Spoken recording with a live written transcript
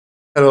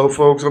Hello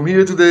folks, I'm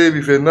here today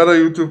with another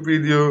YouTube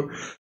video.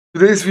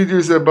 Today's video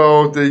is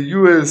about the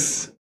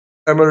US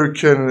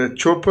American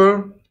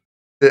chopper,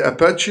 the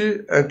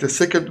Apache, and the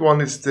second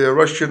one is the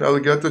Russian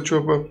Alligator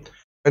chopper.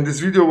 And this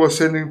video was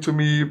sent to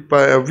me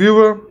by a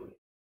viewer.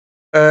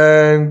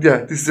 And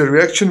yeah, this is a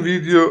reaction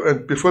video.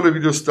 And before the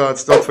video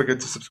starts, don't forget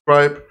to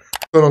subscribe,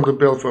 turn on the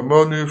bell for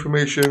more new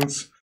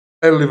informations,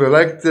 and leave a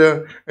like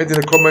there. And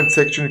in the comment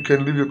section, you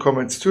can leave your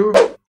comments too.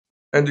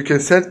 And you can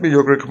send me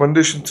your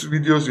recommendations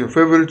videos, your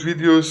favorite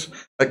videos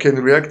I can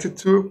react it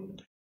to.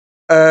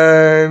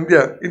 And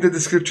yeah, in the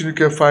description you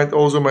can find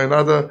also my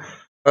other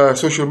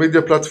social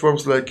media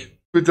platforms like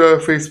Twitter,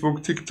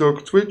 Facebook,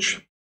 TikTok,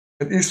 Twitch,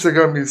 and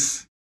Instagram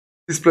is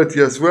displayed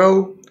here as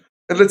well.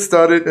 And let's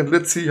start it and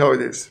let's see how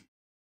it is.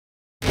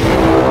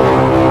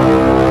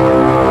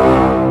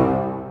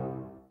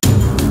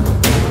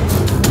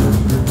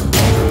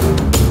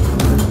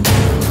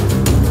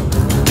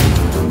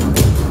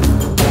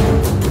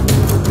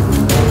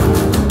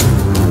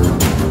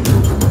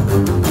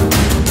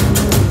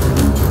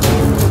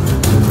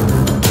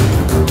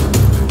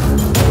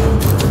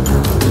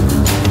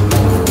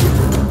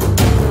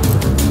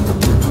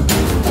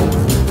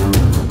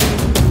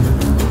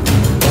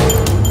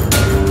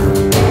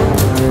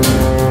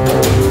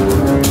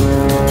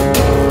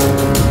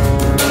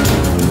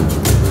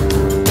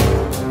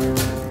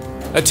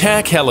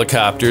 Attack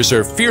helicopters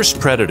are fierce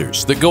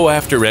predators that go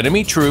after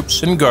enemy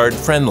troops and guard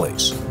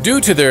friendlies. Due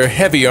to their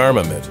heavy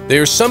armament, they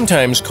are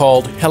sometimes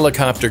called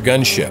helicopter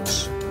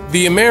gunships.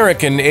 The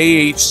American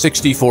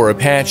AH-64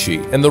 Apache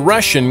and the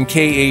Russian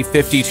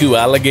KA-52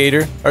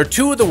 Alligator are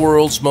two of the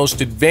world's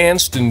most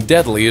advanced and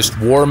deadliest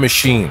war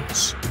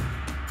machines.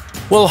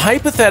 We'll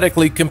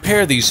hypothetically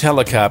compare these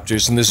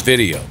helicopters in this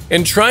video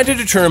and try to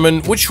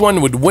determine which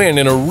one would win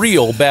in a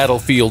real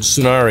battlefield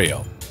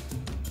scenario.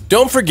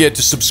 Don't forget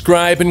to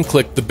subscribe and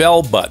click the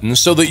bell button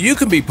so that you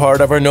can be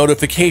part of our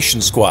notification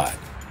squad.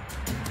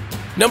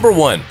 Number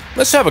 1.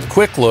 Let's have a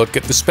quick look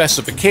at the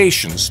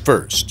specifications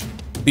first.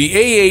 The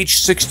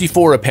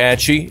AH-64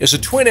 Apache is a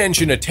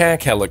twin-engine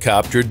attack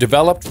helicopter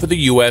developed for the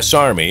U.S.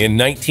 Army in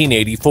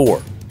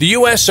 1984. The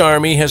U.S.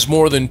 Army has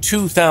more than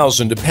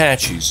 2,000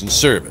 Apaches in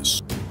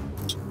service.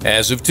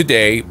 As of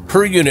today,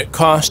 per unit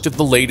cost of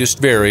the latest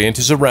variant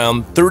is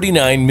around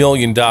 $39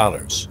 million.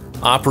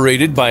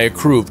 Operated by a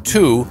crew of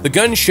 2, the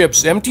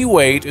gunship's empty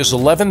weight is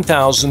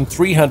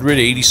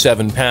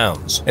 11,387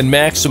 pounds, and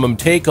maximum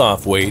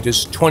takeoff weight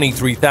is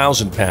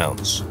 23,000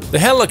 pounds. The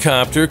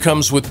helicopter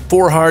comes with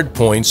 4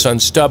 hardpoints on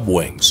stub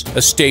wings,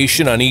 a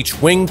station on each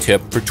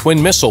wingtip for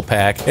twin missile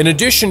pack, in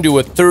addition to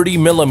a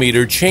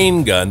 30mm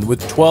chain gun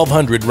with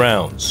 1,200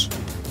 rounds.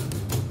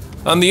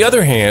 On the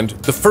other hand,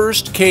 the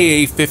first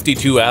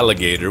KA-52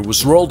 Alligator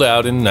was rolled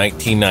out in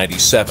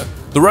 1997.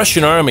 The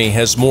Russian Army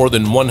has more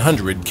than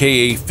 100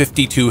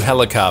 KA-52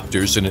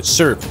 helicopters in its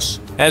service.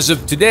 As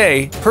of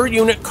today, per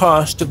unit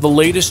cost of the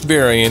latest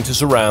variant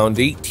is around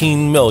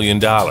 $18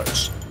 million.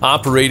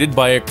 Operated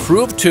by a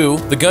crew of 2,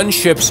 the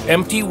gunship's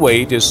empty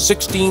weight is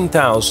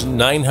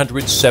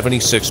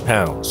 16,976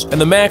 pounds, and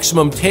the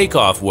maximum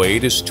takeoff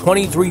weight is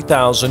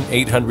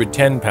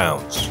 23,810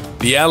 pounds.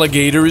 The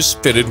Alligator is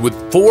fitted with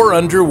 4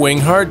 underwing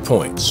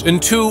hardpoints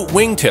and 2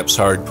 wingtips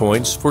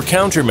hardpoints for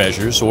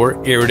countermeasures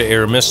or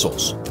air-to-air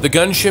missiles. The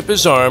gunship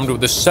is armed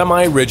with a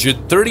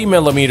semi-rigid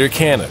 30mm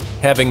cannon,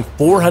 having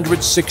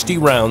 460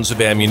 rounds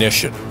of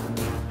ammunition.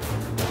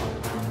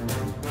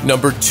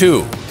 Number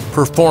 2.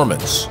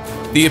 Performance.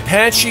 The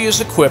Apache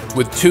is equipped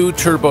with 2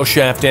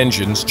 turboshaft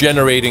engines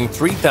generating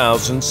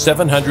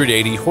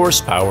 3,780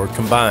 horsepower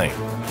combined.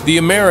 The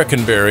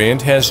American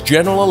variant has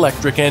General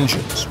Electric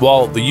engines,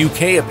 while the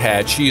UK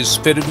Apache is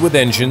fitted with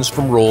engines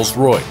from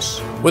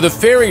Rolls-Royce. With a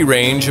ferry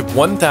range of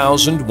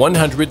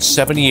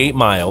 1,178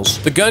 miles,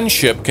 the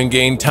gunship can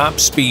gain top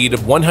speed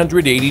of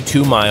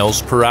 182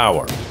 miles per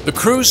hour. The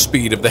cruise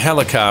speed of the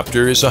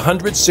helicopter is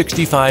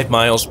 165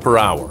 miles per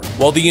hour,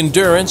 while the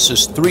endurance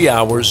is 3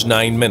 hours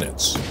 9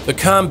 minutes. The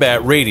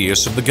combat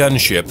radius of the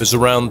gunship is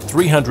around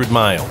 300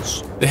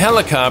 miles. The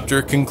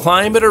helicopter can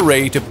climb at a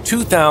rate of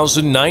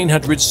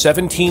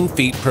 2,917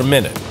 feet per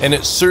minute, and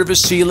its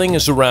service ceiling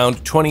is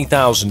around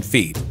 20,000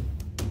 feet.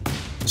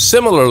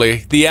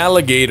 Similarly, the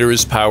Alligator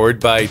is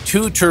powered by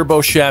 2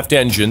 turboshaft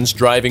engines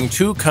driving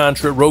 2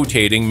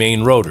 contra-rotating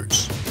main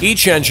rotors.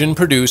 Each engine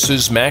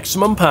produces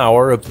maximum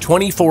power of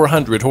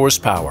 2,400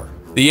 horsepower.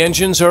 The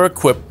engines are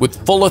equipped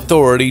with full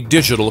authority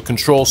digital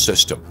control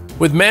system.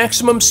 With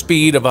maximum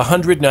speed of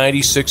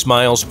 196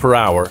 miles per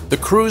hour, the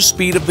cruise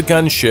speed of the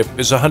gunship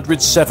is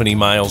 170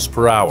 miles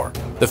per hour.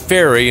 The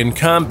ferry and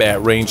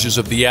combat ranges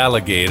of the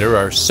Alligator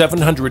are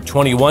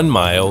 721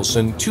 miles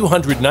and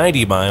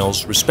 290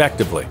 miles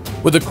respectively.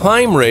 With a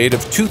climb rate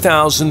of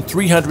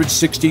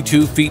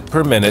 2,362 feet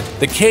per minute,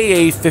 the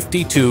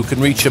KA-52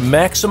 can reach a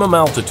maximum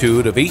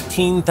altitude of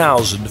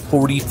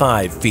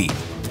 18,045 feet.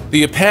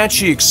 The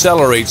Apache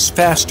accelerates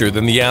faster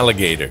than the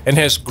Alligator and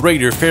has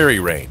greater ferry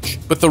range,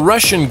 but the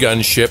Russian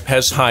gunship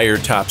has higher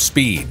top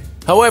speed.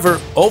 However,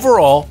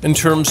 overall, in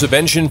terms of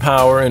engine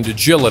power and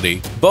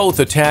agility, both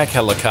attack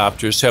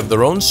helicopters have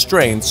their own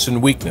strengths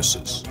and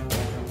weaknesses.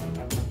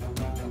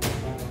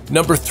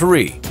 Number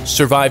 3.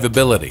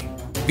 Survivability.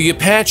 The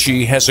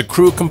Apache has a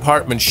crew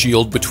compartment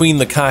shield between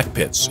the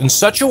cockpits in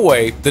such a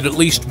way that at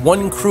least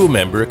one crew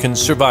member can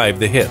survive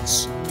the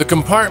hits. The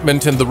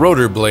compartment and the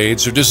rotor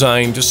blades are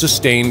designed to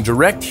sustain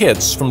direct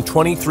hits from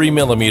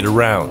 23mm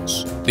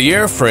rounds. The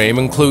airframe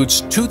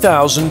includes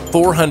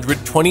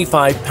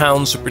 2,425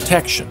 pounds of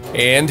protection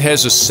and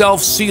has a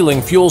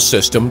self-sealing fuel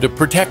system to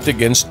protect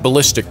against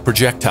ballistic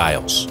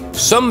projectiles.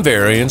 Some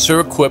variants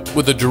are equipped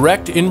with a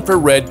direct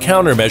infrared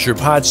countermeasure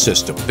pod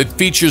system that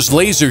features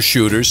laser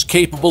shooters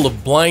capable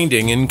of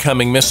blinding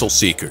incoming missile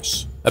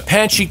seekers.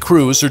 Apache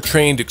crews are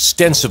trained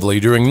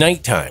extensively during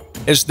nighttime,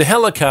 as the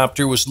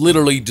helicopter was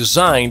literally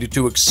designed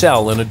to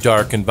excel in a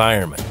dark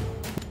environment.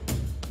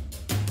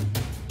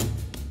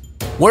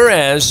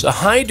 Whereas a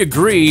high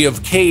degree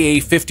of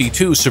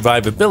KA-52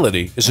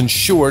 survivability is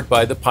ensured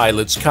by the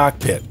pilot's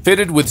cockpit,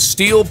 fitted with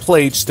steel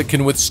plates that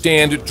can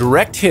withstand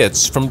direct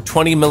hits from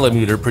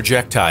 20mm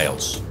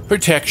projectiles.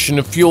 Protection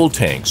of fuel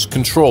tanks,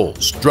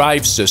 controls,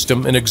 drive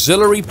system, and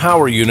auxiliary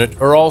power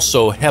unit are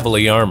also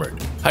heavily armored.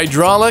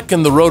 Hydraulic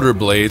and the rotor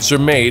blades are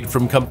made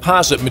from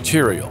composite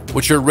material,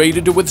 which are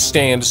rated to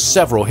withstand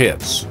several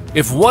hits.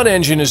 If one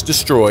engine is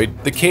destroyed,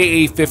 the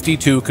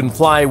KA-52 can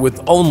fly with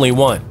only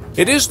one.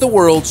 It is the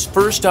world's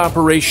first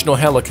operational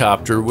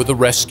helicopter with a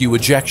rescue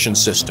ejection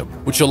system,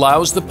 which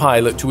allows the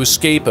pilot to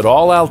escape at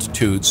all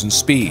altitudes and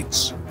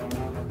speeds.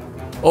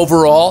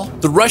 Overall,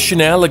 the Russian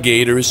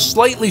Alligator is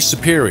slightly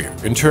superior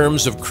in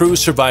terms of crew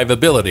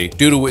survivability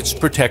due to its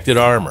protected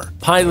armor,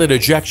 pilot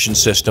ejection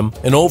system,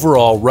 and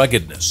overall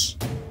ruggedness.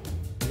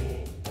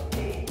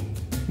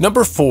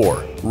 Number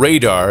 4.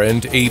 Radar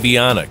and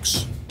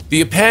avionics.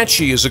 The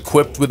Apache is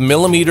equipped with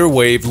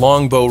millimeter-wave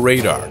longbow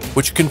radar,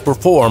 which can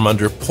perform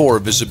under poor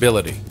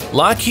visibility.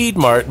 Lockheed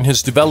Martin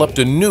has developed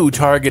a new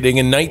targeting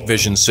and night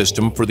vision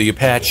system for the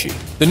Apache.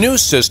 The new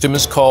system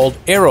is called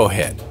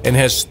Arrowhead and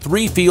has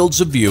 3 fields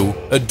of view,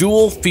 a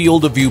dual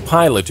field of view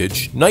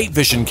pilotage, night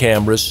vision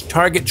cameras,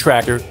 target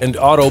tracker, and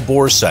auto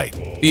bore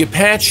sight. The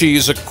Apache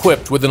is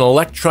equipped with an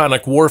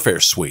electronic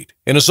warfare suite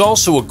and is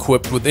also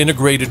equipped with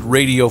integrated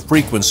radio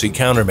frequency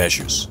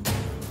countermeasures.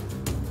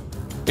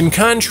 In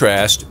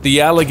contrast, the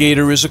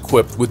Alligator is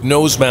equipped with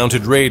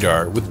nose-mounted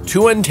radar with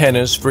 2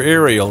 antennas for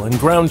aerial and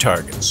ground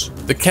targets.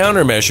 The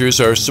countermeasures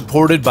are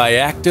supported by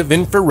active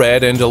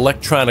infrared and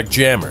electronic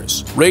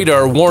jammers,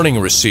 radar warning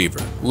receiver,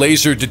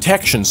 laser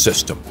detection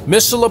system,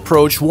 missile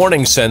approach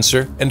warning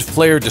sensor, and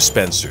flare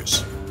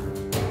dispensers.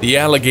 The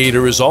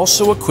Alligator is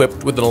also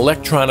equipped with an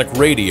electronic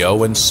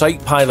radio and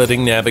sight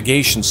piloting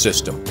navigation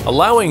system,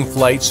 allowing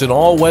flights in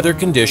all weather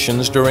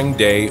conditions during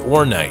day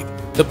or night.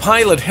 The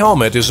pilot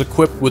helmet is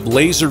equipped with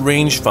laser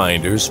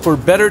rangefinders for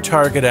better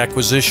target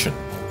acquisition.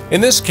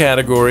 In this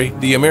category,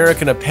 the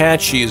American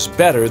Apache is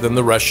better than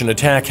the Russian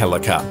attack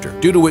helicopter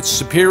due to its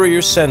superior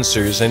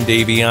sensors and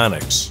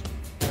avionics.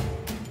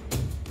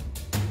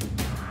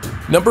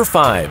 Number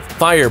 5.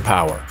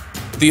 Firepower.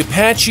 The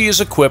Apache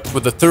is equipped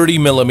with a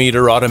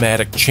 30mm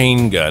automatic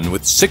chain gun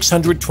with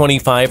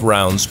 625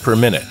 rounds per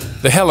minute.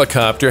 The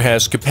helicopter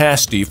has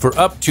capacity for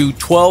up to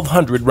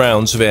 1,200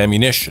 rounds of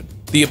ammunition.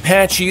 The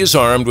Apache is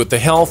armed with the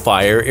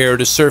Hellfire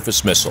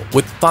air-to-surface missile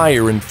with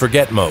fire and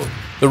forget mode.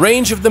 The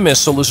range of the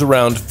missile is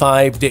around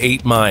 5 to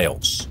 8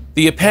 miles.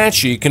 The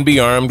Apache can be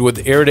armed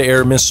with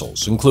air-to-air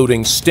missiles,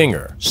 including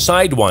Stinger,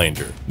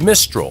 Sidewinder,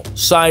 Mistral,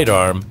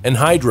 Sidearm, and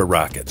Hydra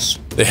rockets.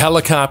 The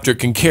helicopter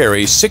can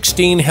carry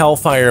 16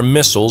 Hellfire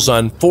missiles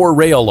on 4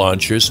 rail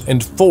launchers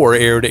and 4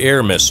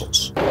 air-to-air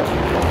missiles.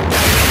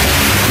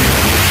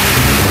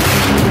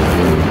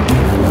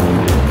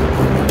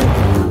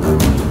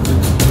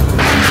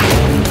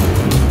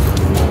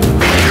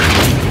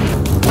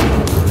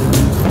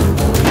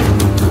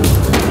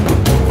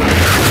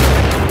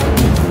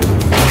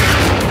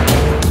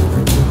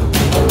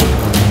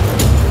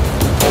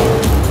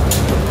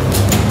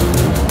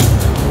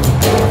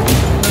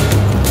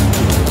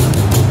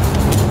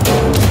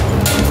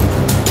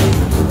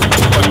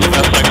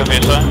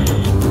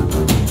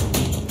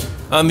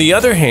 On the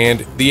other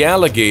hand, the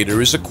Alligator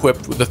is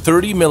equipped with a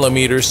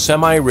 30mm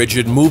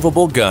semi-rigid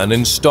movable gun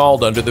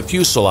installed under the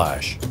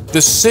fuselage.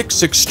 The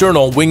 6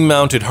 external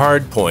wing-mounted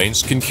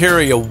hardpoints can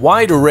carry a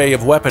wide array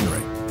of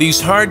weaponry.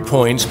 These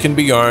hardpoints can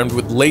be armed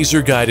with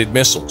laser-guided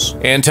missiles,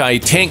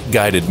 anti-tank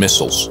guided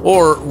missiles,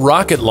 or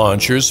rocket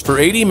launchers for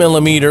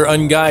 80mm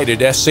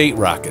unguided S-8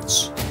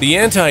 rockets. The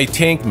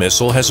anti-tank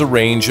missile has a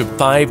range of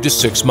 5 to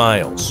 6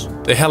 miles.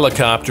 The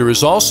helicopter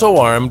is also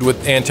armed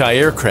with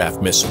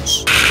anti-aircraft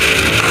missiles.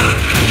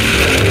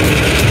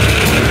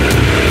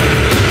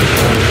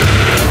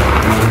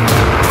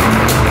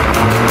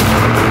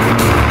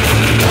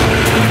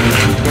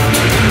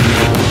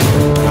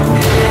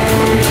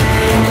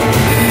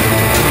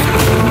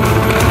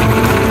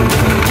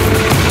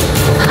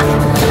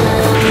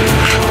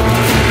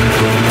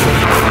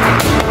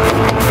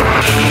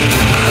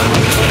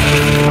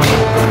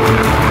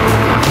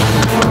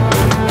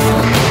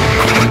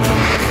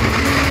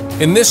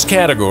 In this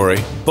category,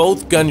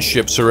 both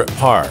gunships are at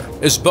par,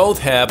 as both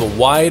have a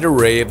wide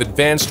array of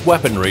advanced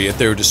weaponry at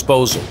their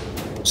disposal.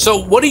 So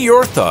what are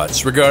your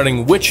thoughts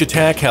regarding which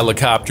attack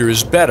helicopter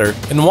is better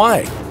and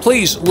why?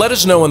 Please let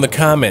us know in the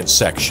comments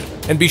section,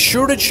 and be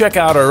sure to check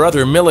out our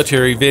other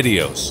military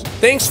videos.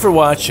 Thanks for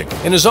watching,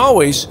 and as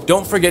always,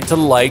 don't forget to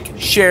like,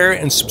 share,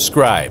 and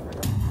subscribe.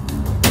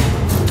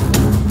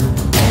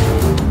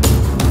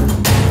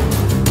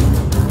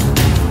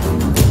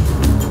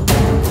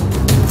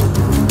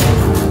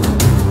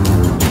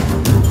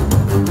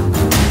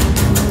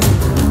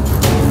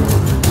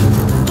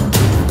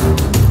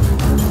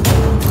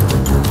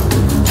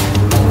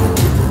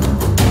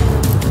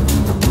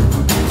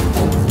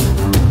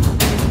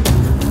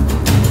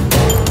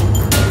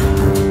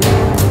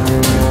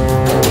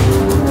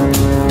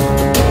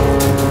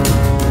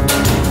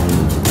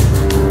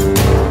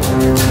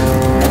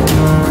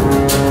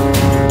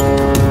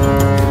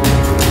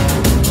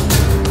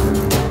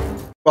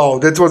 Wow,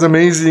 that was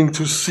amazing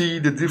to see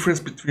the difference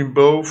between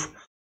both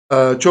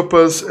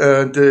choppers,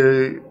 and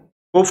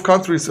both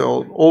countries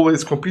are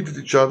always compete with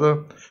each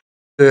other,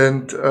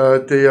 and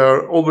they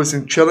are always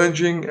in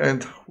challenging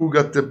and who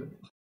got the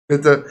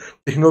better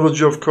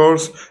technology, of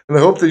course. And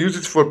I hope they use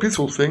it for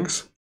peaceful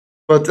things.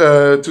 But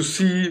to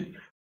see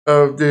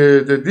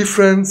the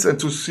difference and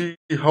to see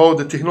how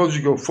the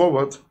technology go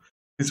forward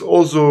is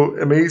also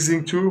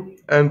amazing too.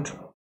 And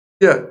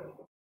yeah,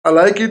 I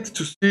like it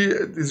to see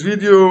this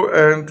video,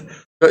 and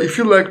if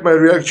you like my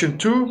reaction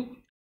too,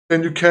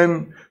 then you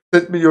can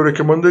send me your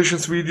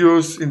recommendations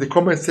videos in the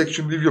comment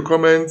section, leave your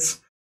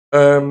comments,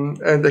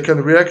 and I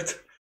can react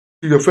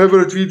to your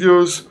favorite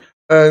videos.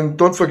 And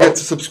don't forget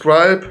to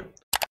subscribe,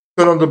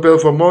 turn on the bell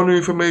for more new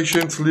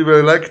information, leave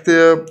a like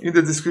there. In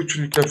the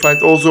description you can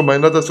find also my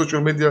other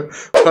social media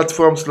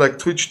platforms like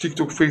Twitch,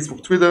 TikTok,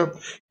 Facebook, Twitter.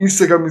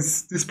 Instagram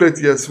is displayed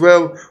here as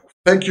well.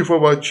 Thank you for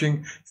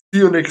watching. See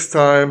you next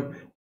time.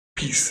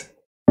 Peace.